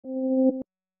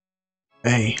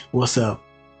Hey, what's up?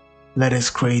 Let us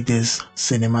create this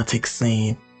cinematic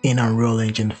scene in Unreal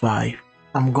Engine 5.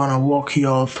 I'm gonna walk you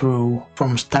all through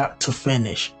from start to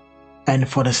finish. And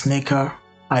for the sneaker,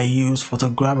 I use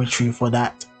photogrammetry for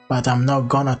that, but I'm not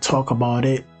gonna talk about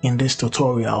it in this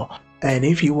tutorial. And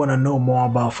if you wanna know more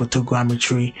about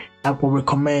photogrammetry, I would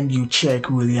recommend you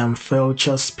check William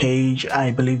Felcher's page.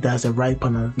 I believe that's the right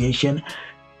pronunciation.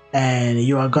 And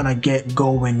you are gonna get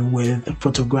going with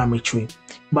photogrammetry.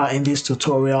 But in this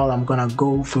tutorial, I'm gonna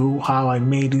go through how I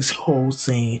made this whole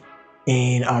scene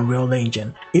in Unreal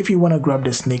Engine. If you wanna grab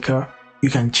the sneaker, you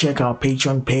can check our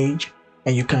Patreon page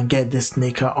and you can get the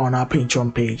sneaker on our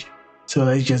Patreon page. So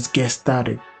let's just get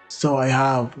started. So I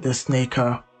have the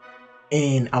sneaker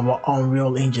in our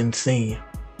Unreal Engine scene,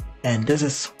 and this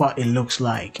is what it looks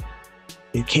like.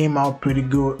 It came out pretty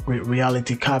good with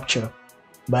reality capture.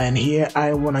 But in here,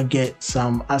 I want to get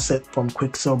some asset from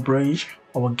Quixel Bridge.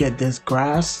 I will get this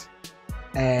grass,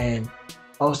 and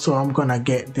also I'm gonna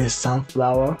get this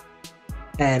sunflower,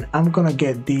 and I'm gonna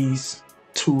get these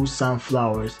two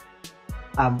sunflowers.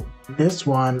 This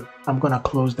one, I'm gonna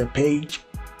close the page,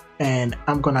 and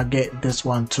I'm gonna get this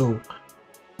one too.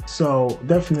 So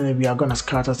definitely we are gonna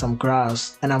scatter some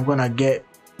grass, and I'm gonna get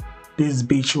this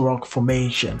beach rock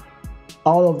formation.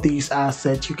 All of these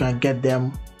assets, you can get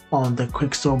them on the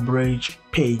Quixel Bridge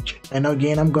page. And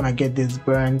again, I'm gonna get this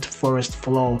burnt forest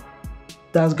floor.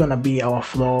 That's gonna be our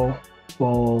floor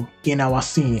for in our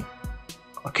scene.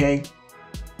 Okay,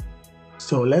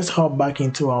 so let's hop back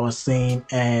into our scene,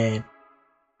 and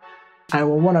I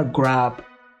will want to grab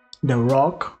the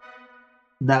rock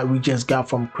that we just got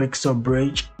from Quixel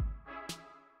Bridge,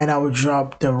 and I will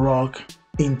drop the rock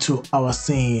into our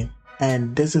scene,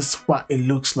 and this is what it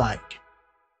looks like.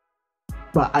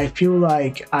 But I feel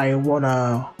like I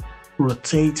wanna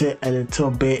rotate it a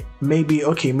little bit. Maybe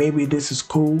this is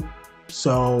cool.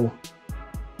 So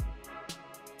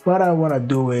what I wanna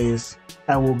do is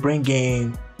I will bring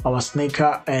in our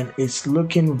sneaker, and it's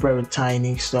looking very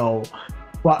tiny. So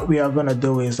what we are gonna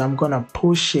do is I'm gonna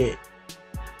push it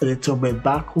a little bit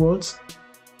backwards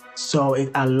so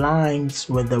it aligns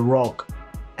with the rock,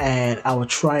 and I will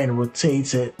try and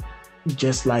rotate it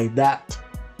just like that.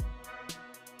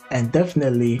 And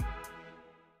definitely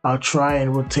I'll try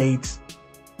and rotate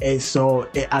it so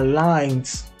it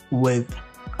aligns with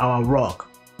our rock,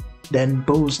 then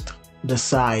boost the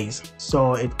size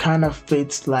so it kind of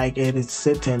fits like it is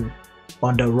sitting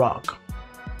on the rock.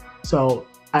 So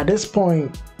at this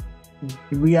point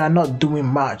we are not doing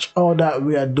much. All that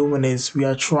we are doing is we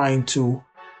are trying to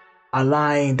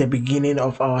align the beginning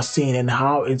of our scene and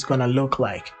how it's gonna look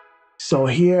like. So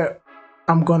here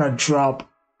I'm gonna drop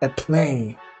a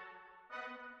plane,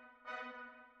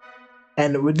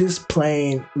 and with this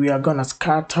plane we are gonna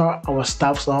scatter our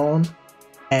stuff on,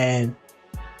 and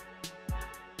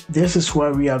this is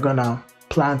where we are gonna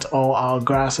plant all our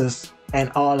grasses and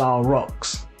all our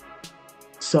rocks.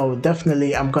 So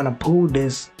definitely I'm gonna pull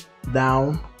this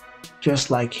down just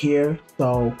like here,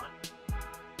 so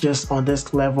just on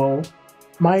this level.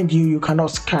 Mind you, you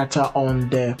cannot scatter on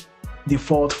the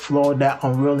default floor that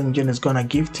Unreal Engine is gonna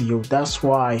give to you. That's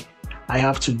why I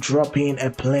have to drop in a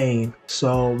plane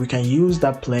so we can use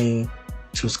that plane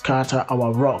to scatter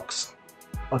our rocks,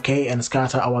 okay, and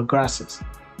scatter our grasses.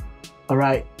 All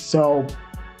right, so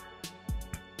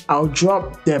I'll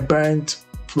drop the burnt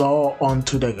floor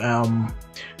onto the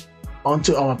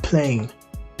onto our plane,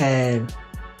 and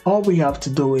all we have to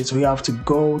do is we have to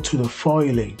go to the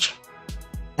foliage,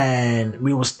 and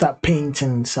we will start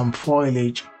painting some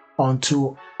foliage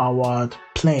onto our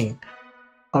plane.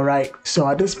 All right, so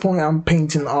at this point I'm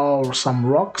painting some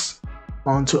rocks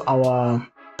onto our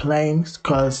planes,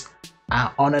 because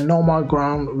on a normal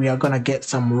ground we are gonna get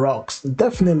some rocks.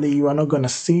 Definitely you are not gonna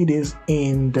see this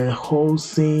in the whole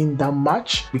scene that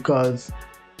much because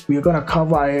we are gonna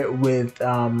cover it with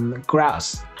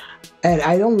grass, and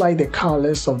I don't like the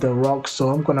colors of the rocks, so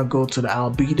I'm gonna go to the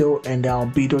albedo and the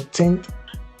albedo tint,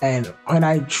 and when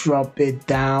I drop it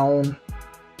down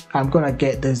I'm gonna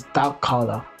get this dark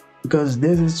color, because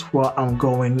this is what I'm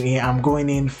going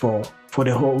in for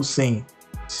the whole scene.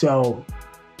 So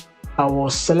I will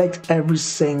select every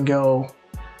single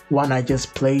one I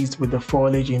just placed with the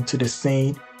foliage into the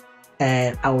scene,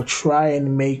 and I will try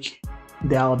and make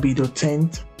the albedo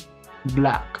tint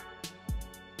black,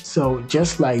 so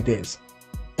just like this.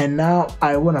 And now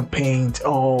I want to paint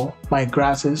all my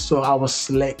grasses, so I will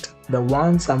select the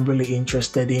ones I'm really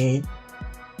interested in,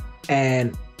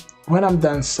 and when I'm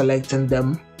done selecting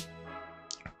them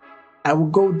I will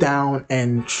go down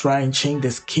and try and change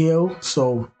the scale.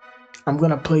 So I'm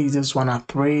gonna place this one at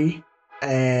 3,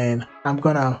 and I'm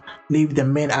gonna leave the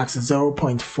main at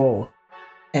 0.4.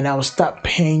 and I'll start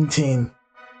painting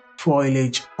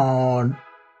foliage on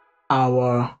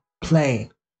our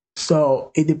plane.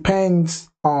 So it depends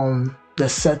on the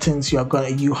settings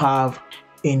you have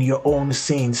in your own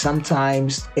scene.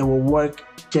 Sometimes it will work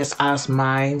just as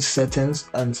mine settings,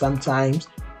 and sometimes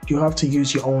you have to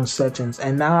use your own settings.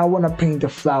 And now I want to paint the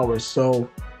flowers, so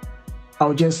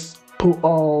I'll just put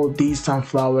all these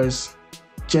sunflowers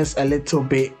just a little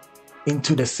bit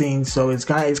into the scene, so it's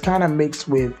kind of mixed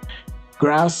with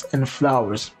grass and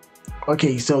flowers.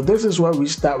 Okay, so this is where we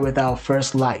start with our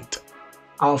first light.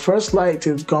 Our first light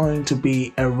is going to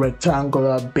be a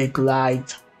rectangular big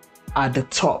light at the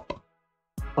top.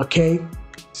 Okay,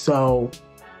 so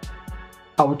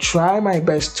I'll try my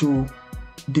best to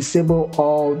disable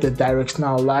all the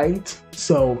directional light,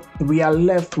 so we are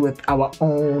left with our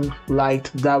own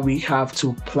light that we have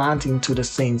to plant into the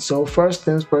scene. So first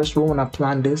things first, we want to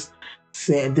plant this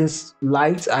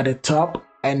light at the top,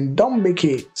 and don't make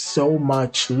it so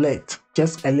much lit,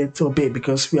 just a little bit,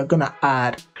 because we are gonna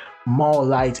add more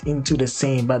light into the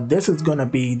scene. But this is gonna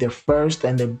be the first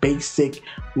and the basic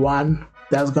one,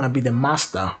 that's gonna be the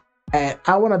master. And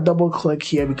I want to double click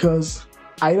here because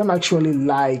I don't actually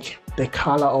like the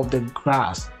color of the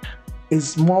grass.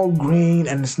 It's more green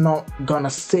and it's not gonna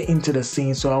sit into the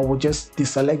scene, so I will just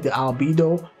deselect the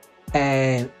albedo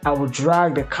and I will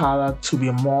drag the color to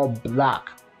be more black.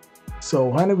 So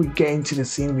when we get into the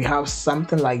scene, we have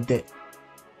something like that.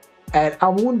 And I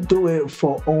won't do it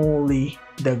for only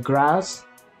the grass,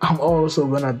 I'm also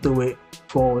gonna do it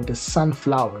for the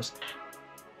sunflowers,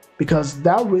 because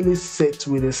that really sits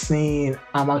with the scene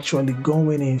I'm actually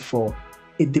going in for.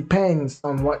 It depends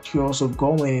on what you're also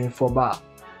going in for, but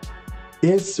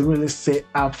this really set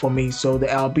up for me. So the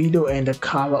albedo and the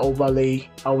color overlay,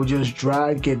 I will just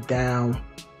drag it down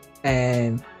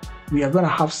and we are gonna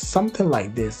have something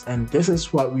like this. And this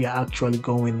is what we are actually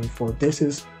going in for. This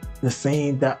is the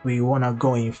scene that we wanna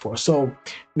go in for. So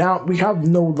now we have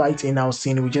no light in our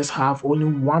scene. We just have only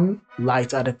one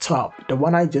light at the top, the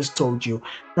one I just told you.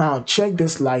 Now check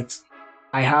this light.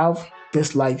 I have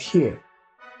this light here.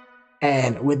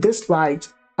 And with this light,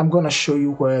 I'm going to show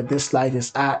you where this light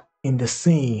is at in the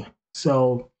scene.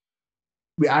 So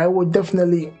I will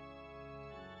definitely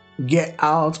get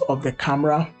out of the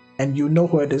camera and you know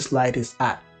where this light is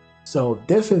at. So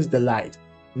this is the light.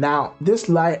 Now this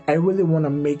light, I really want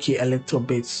to make it a little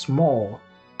bit small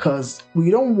because we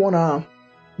don't want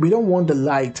the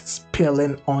light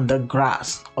spilling on the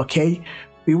grass. Okay,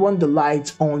 we want the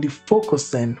light only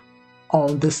focusing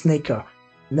on the snaker.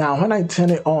 Now when I turn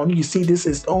it on, you see this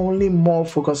is only more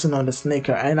focusing on the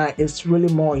snaker, and it's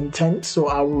really more intense, so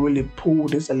I will really pull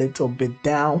this a little bit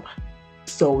down,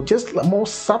 so just more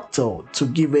subtle to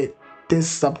give it this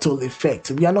subtle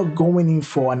effect. We are not going in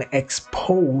for an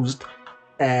exposed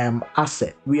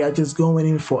asset. We are just going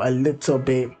in for a little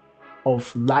bit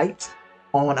of light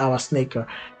on our snaker.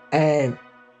 And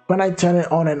when I turn it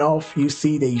on and off, you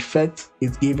see the effect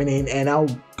is given in. And I'll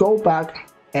go back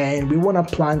and we want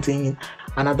to plant in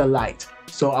another light.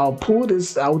 So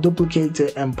I'll duplicate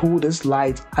it and pull this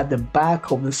light at the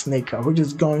back of the snaker, which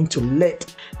is going to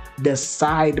lit the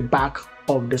side back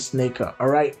of the snaker. All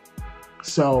right,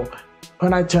 so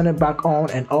when I turn it back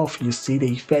on and off, you see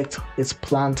the effect is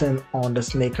planting on the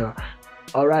snaker.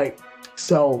 All right,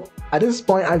 so at this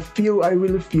point I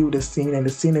really feel the scene, and the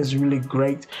scene is really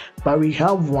great, but we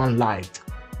have one light.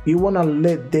 We want to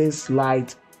lit this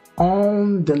light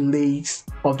on the legs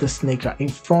of the snaker, in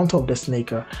front of the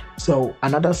snaker. So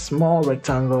another small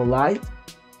rectangle light,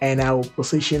 and I will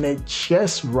position it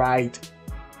just right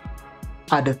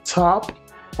at the top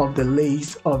of the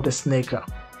legs of the snaker.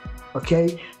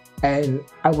 Okay, and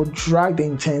I will drag the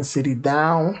intensity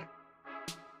down,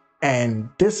 and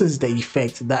this is the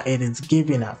effect that it is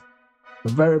giving us.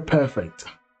 Very perfect.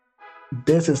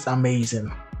 This is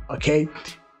amazing. Okay,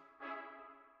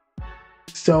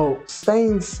 so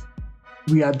since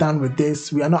we are done with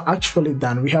this, we are not actually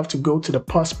done. We have to go to the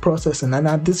post-processing, and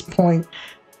at this point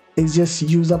it's just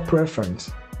user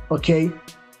preference. Okay,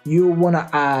 you want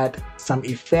to add some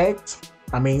effects,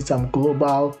 some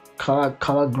global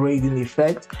color grading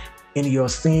effect in your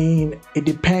scene. It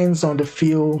depends on the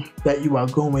feel that you are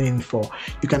going in for.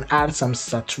 You can add some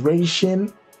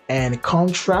saturation and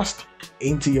contrast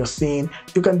into your scene.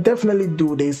 You can definitely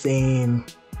do this in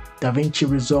DaVinci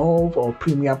Resolve or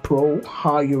Premiere Pro,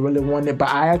 how you really want it, but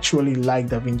I actually like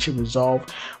DaVinci Resolve.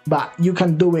 But you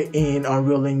can do it in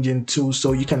Unreal Engine too,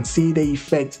 so you can see the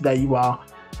effect that you are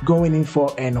going in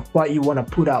for and what you want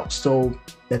to put out. So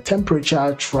the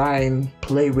temperature, try and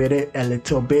play with it a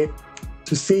little bit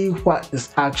to see what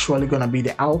is actually going to be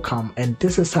the outcome, and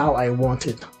this is how I want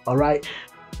it. All right,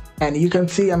 And you can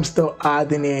see I'm still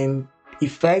adding in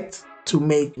effects to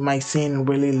make my scene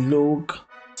really look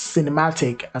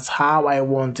cinematic as how I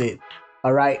want it.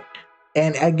 All right.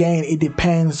 And again, it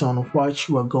depends on what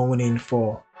you are going in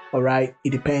for. All right,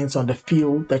 it depends on the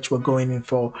feel that you are going in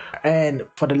for. And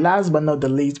for the last but not the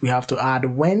least, we have to add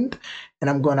wind, and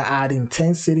I'm going to add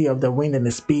intensity of the wind and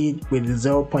the speed with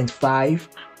 0.5,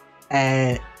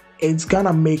 and it's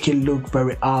gonna make it look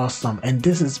very awesome. And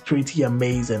this is pretty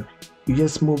amazing. You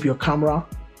just move your camera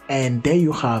and there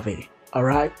you have it. All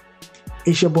right,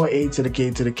 it's your boy A to the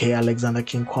K to the K, Alexander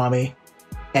King Kwame,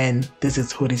 and this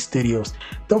is Hoodie Studios.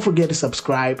 Don't forget to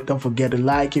subscribe, don't forget to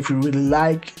like. If you really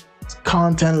like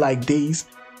content like this,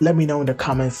 let me know in the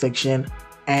comment section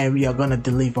and we are gonna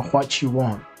deliver what you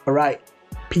want. All right,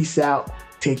 peace out,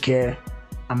 take care,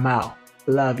 I'm out,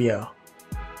 love you.